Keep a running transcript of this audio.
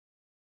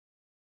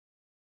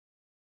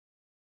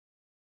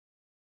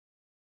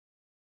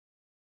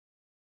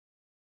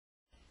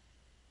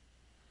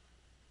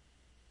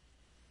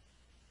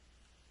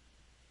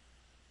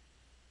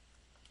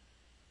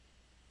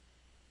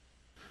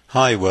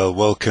Hi, well,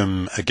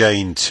 welcome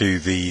again to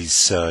these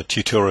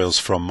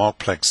tutorials from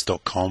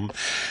markplex.com,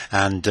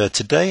 and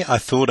today I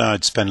thought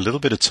I'd spend a little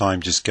bit of time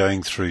just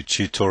going through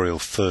tutorial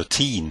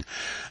 13,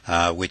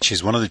 which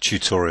is one of the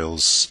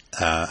tutorials,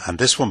 and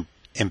this one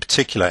in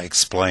particular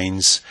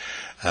explains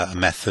a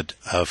method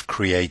of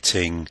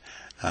creating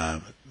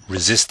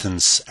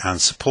resistance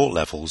and support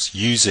levels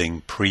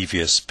using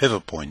previous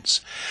pivot points.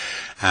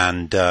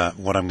 And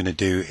what I'm going to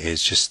do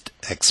is just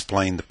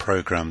explain the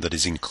program that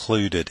is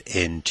included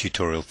in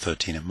tutorial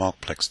 13 at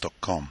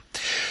markplex.com.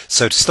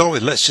 So to start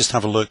with, let's just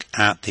have a look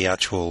at the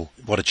actual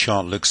what a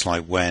chart looks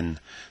like when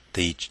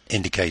the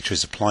indicator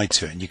is applied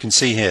to it. And you can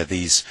see here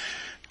these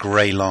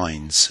grey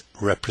lines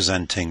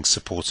representing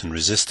support and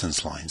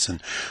resistance lines,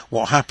 and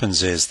what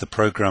happens is the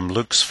program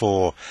looks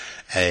for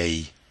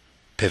a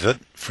pivot,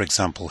 for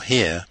example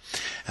here,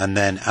 and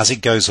then as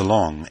it goes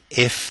along,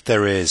 if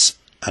there is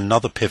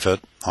another pivot,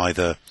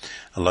 either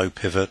a low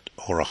pivot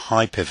or a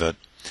high pivot,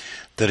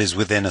 that is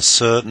within a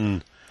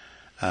certain,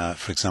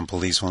 for example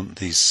these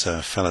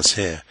fellas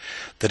here,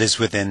 that is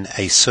within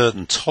a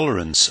certain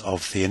tolerance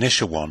of the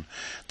initial one,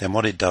 then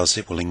what it does,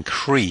 it will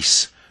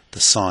increase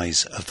the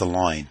size of the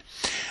line.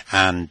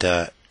 And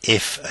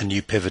if a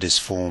new pivot is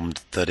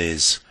formed that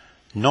is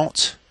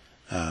not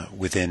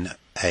within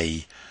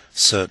a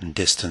certain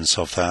distance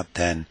of that,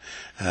 then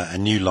a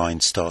new line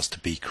starts to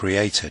be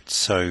created.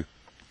 So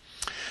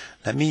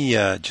let me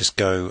just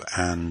go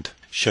and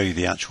show you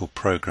the actual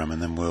program,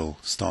 and then we'll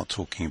start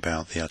talking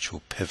about the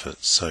actual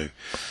pivots. So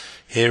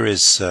here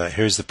is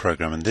the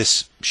program, and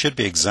this should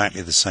be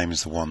exactly the same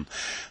as the one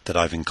that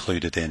I've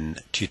included in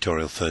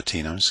tutorial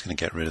 13. I'm just going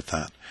to get rid of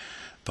that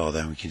bar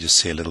there, and we can just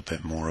see a little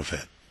bit more of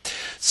it.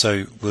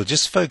 So we'll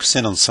just focus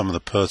in on some of the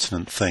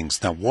pertinent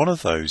things. Now, one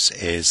of those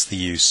is the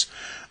use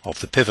of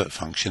the pivot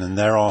function, and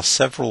there are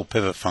several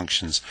pivot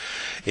functions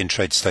in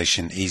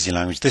Tradestation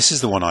EasyLanguage. This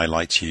is the one I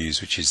like to use,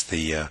 which is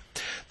the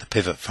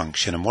pivot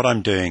function, and what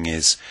I'm doing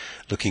is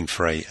looking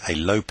for a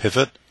low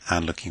pivot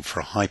and looking for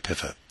a high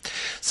pivot.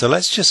 So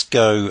let's just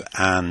go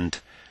and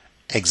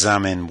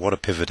examine what a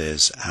pivot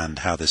is and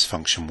how this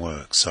function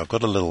works. So I've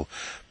got a little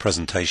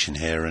presentation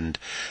here, and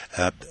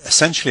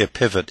essentially a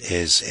pivot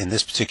is, in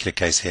this particular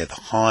case here, the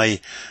high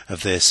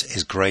of this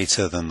is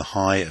greater than the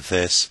high of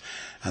this,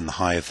 and the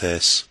high of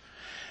this,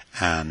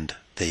 and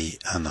the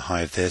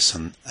high of this,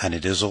 and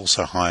it is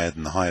also higher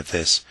than the high of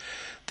this,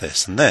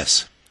 this, and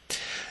this.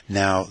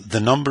 Now,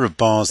 the number of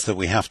bars that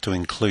we have to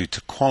include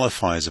to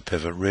qualify as a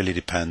pivot really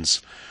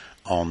depends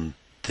on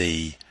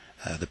the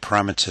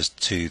parameters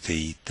to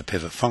the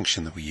pivot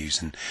function that we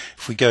use. And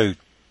if we go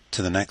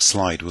to the next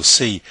slide, we'll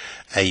see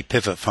a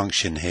pivot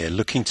function here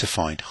looking to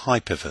find high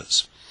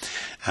pivots,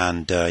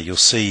 and you'll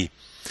see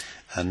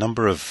a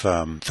number of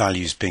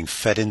values being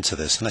fed into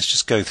this, and let's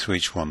just go through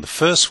each one. The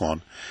first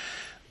one,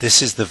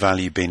 this is the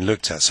value being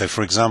looked at. So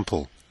for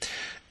example,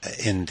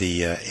 in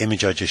the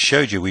image I just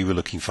showed you, we were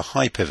looking for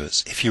high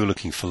pivots. If you were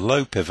looking for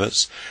low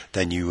pivots,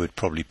 then you would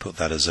probably put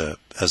that as a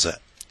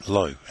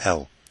low,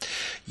 L.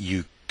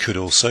 You could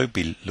also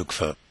look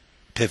for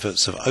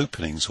pivots of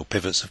openings or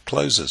pivots of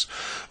closes,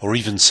 or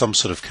even some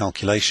sort of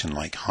calculation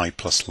like high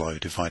plus low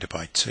divided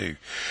by 2.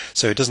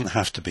 So it doesn't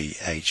have to be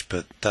H,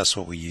 but that's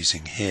what we're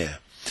using here.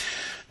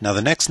 Now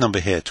the next number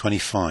here,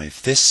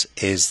 25, this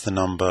is the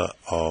number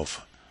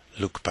of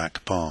look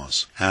back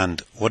bars,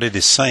 and what it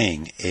is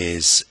saying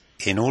is,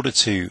 in order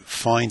to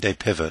find a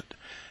pivot,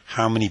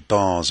 how many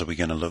bars are we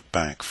going to look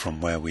back from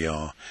where we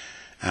are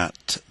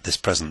at this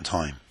present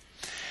time?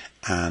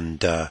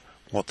 And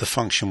what the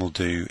function will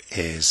do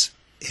is,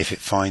 if it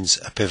finds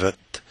a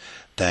pivot,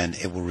 then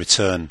it will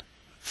return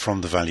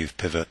from the value of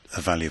pivot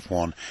a value of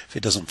 1. If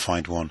it doesn't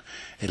find one,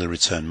 it'll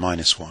return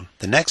 -1.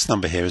 The next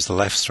number here is the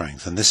left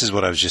strength, and this is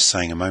what I was just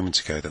saying a moment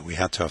ago, that we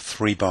had to have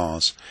 3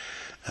 bars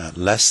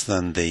less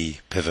than the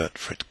pivot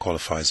for it to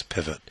qualify as a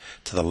pivot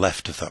to the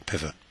left of that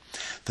pivot.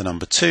 The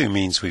number 2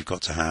 means we've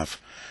got to have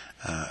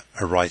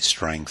a right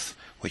strength,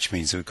 which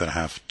means that we've got to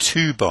have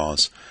 2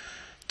 bars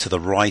to the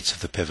right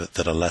of the pivot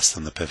that are less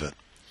than the pivot.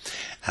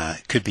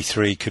 It could be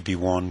 3, could be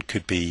 1,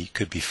 could be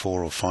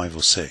 4 or 5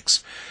 or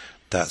 6.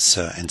 That's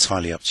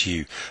entirely up to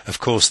you. Of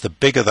course, the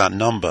bigger that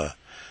number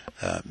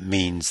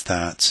means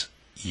that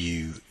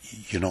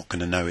you're not going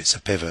to know it's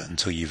a pivot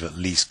until you've at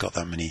least got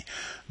that many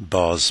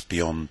bars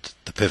beyond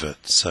the pivot.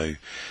 So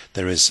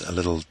there is a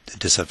little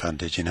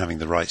disadvantage in having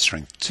the right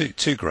strength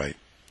too great.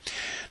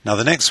 Now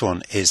the next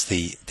one is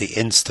the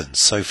instance.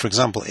 So for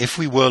example, if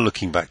we were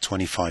looking back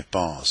 25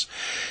 bars,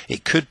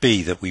 it could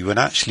be that we would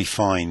actually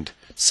find,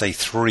 say,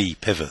 3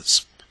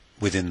 pivots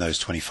within those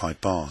 25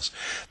 bars.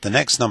 The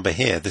next number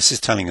here, this is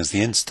telling us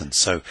the instance.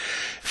 So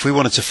if we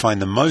wanted to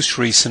find the most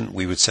recent,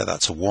 we would set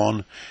that to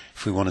 1.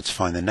 If we wanted to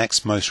find the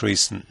next most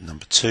recent,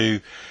 number 2.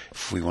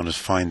 If we wanted to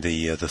find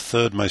the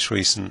third most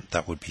recent,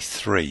 that would be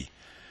 3,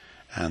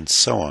 and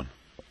so on.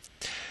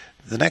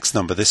 The next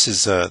number, this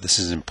is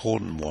an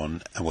important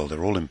one. Well,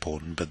 they're all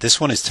important, but this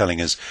one is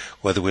telling us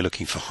whether we're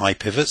looking for high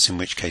pivots, in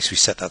which case we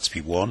set that to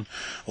be 1,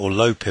 or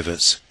low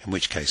pivots, in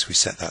which case we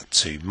set that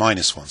to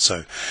 -1.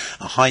 So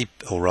a high,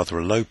 or rather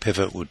a low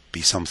pivot, would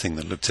be something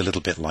that looked a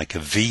little bit like a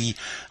V.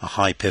 A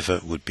high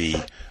pivot would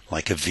be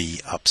like a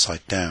V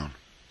upside down.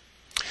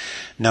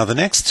 Now the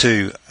next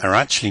two are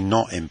actually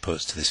not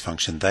inputs to this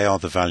function. They are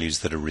the values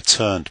that are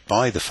returned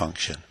by the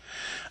function.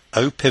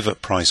 O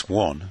pivot price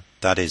 1,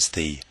 that is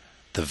the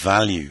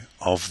value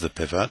of the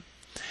pivot,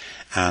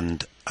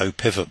 and O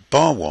pivot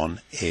bar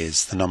 1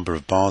 is the number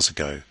of bars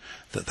ago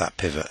that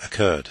pivot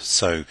occurred.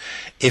 So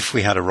if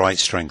we had a right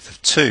strength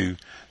of 2,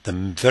 the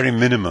very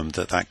minimum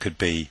that could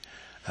be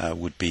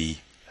would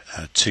be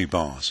 2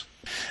 bars.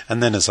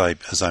 And then as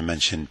I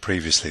mentioned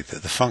previously,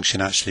 that the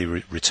function actually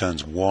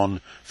returns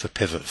 1 for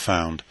pivot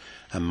found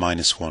and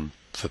 -1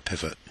 for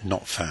pivot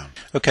not found.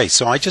 Okay,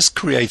 so I just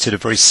created a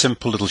very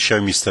simple little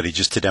ShowMe study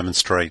just to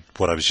demonstrate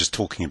what I was just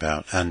talking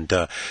about. And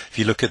if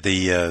you look at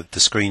the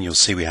screen, you'll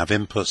see we have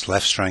inputs: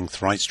 left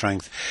strength, right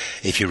strength.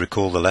 If you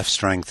recall, the left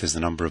strength is the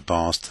number of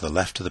bars to the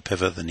left of the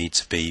pivot that need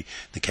to be, in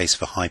the case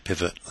of a high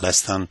pivot, less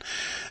than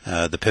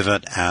the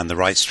pivot, and the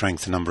right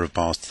strength, the number of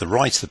bars to the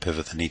right of the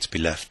pivot that need to be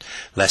left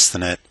less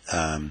than it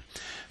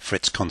for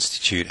it to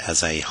constitute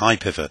as a high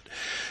pivot.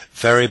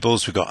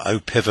 Variables, we've got O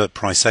pivot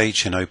price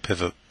H and O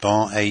pivot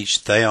bar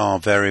H. They are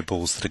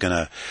variables that are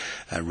going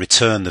to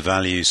return the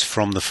values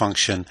from the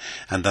function,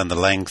 and then the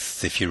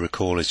length, if you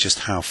recall, is just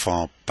how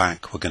far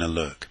back we're going to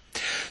look.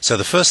 So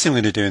the first thing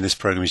we're going to do in this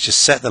program is just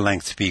set the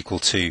length to be equal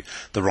to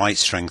the right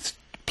strength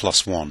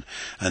plus 1,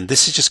 and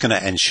this is just going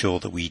to ensure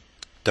that we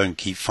don't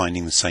keep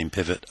finding the same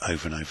pivot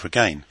over and over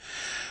again.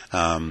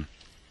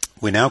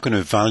 We're now going to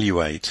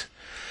evaluate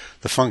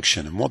the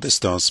function, and what this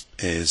does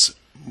is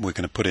we're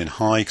going to put in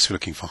high because we're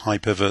looking for high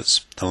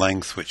pivots, the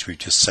length which we've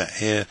just set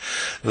here,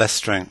 left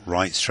strength,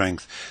 right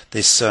strength.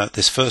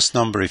 This first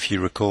number, if you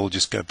recall,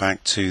 just go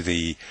back to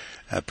the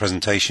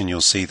presentation, you'll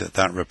see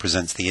that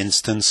represents the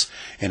instance.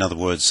 In other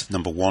words,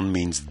 number 1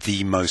 means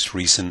the most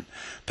recent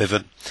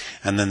pivot,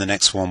 and then the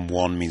next one,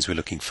 1, means we're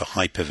looking for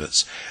high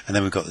pivots. And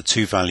then we've got the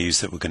two values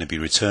that were going to be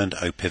returned: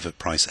 O pivot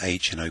price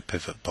H and O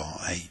pivot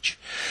bar H.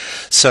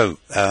 So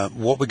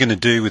what we're going to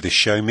do with this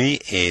ShowMe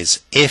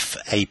is, if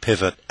a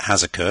pivot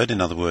has occurred,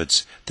 in other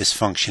words, this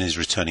function is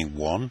returning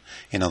 1,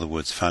 in other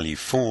words, value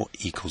 4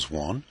 equals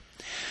 1,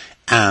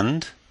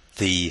 and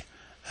the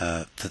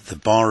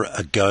bar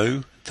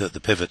ago that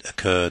the pivot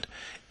occurred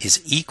is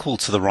equal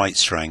to the right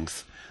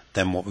strength,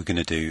 then what we're going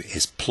to do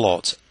is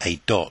plot a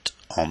dot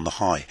on the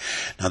high.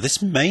 Now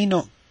this may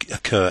not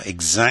occur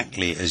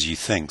exactly as you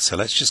think, so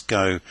let's just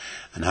go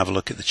and have a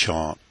look at the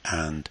chart,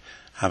 and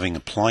having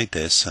applied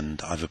this,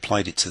 and I've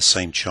applied it to the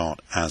same chart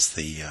as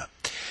the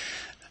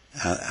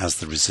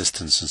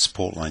resistance and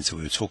support lines that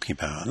we were talking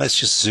about. And let's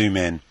just zoom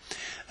in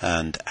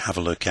and have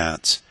a look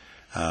at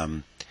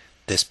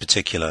this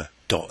particular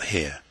dot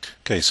here.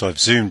 Okay, so I've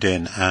zoomed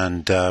in,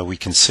 and we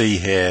can see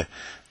here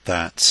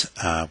that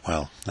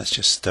well, let's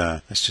just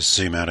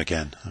zoom out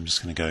again. I'm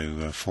just going to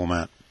go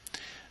format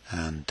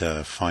and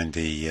find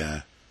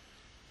the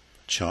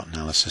chart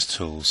analysis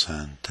tools,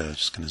 and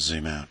just going to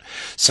zoom out.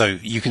 So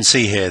you can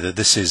see here that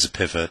this is a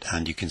pivot,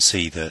 and you can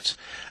see that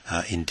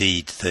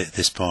indeed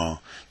this bar,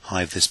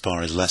 high of this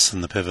bar, is less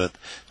than the pivot,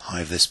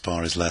 high of this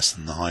bar is less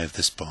than the high of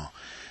this bar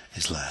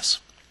is less.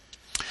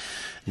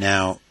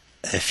 Now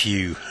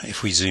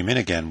if we zoom in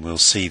again, we'll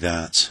see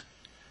that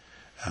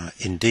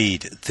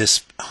indeed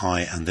this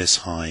high and this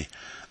high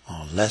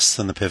are less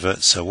than the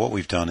pivot. So what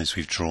we've done is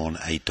we've drawn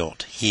a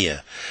dot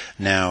here.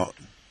 Now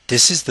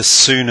this is the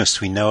soonest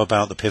we know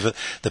about the pivot.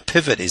 The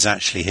pivot is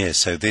actually here,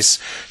 so this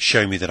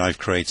ShowMe that I've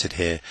created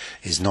here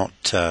is not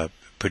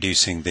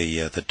producing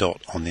the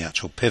dot on the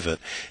actual pivot.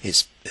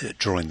 It's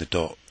drawing the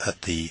dot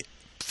at the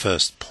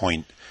first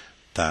point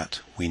that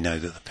we know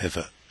that the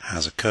pivot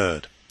has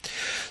occurred.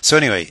 So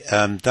anyway,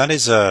 that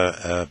is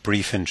a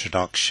brief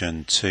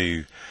introduction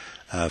to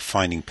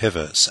finding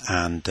pivots,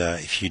 and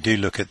if you do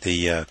look at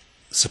the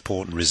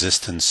support and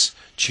resistance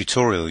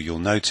tutorial, you'll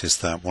notice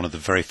that one of the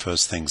very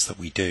first things that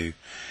we do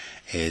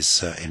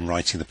is in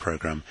writing the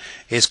program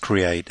is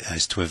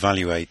to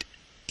evaluate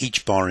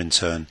each bar in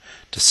turn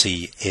to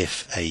see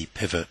if a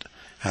pivot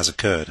has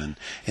occurred, and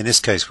in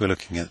this case we're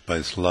looking at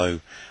both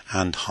low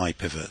and high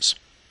pivots.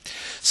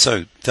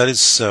 So that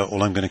is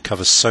all I'm going to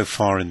cover so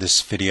far in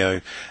this video.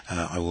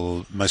 I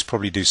will most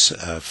probably do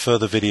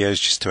further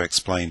videos just to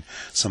explain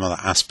some other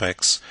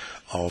aspects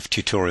of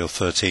tutorial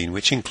 13,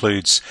 which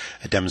includes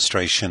a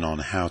demonstration on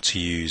how to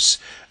use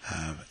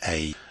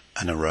an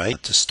array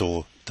to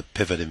store the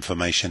pivot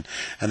information,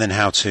 and then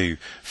how to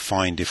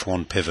find if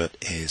one pivot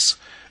is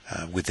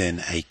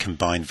within a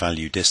combined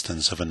value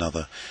distance of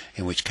another,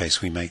 in which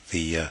case we make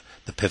the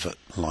pivot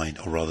line,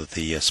 or rather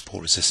the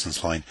support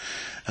resistance line,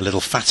 a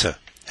little fatter.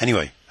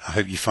 Anyway, I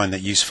hope you find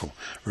that useful.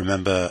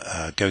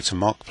 Remember, go to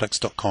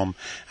markplex.com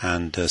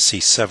and see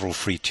several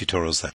free tutorials there.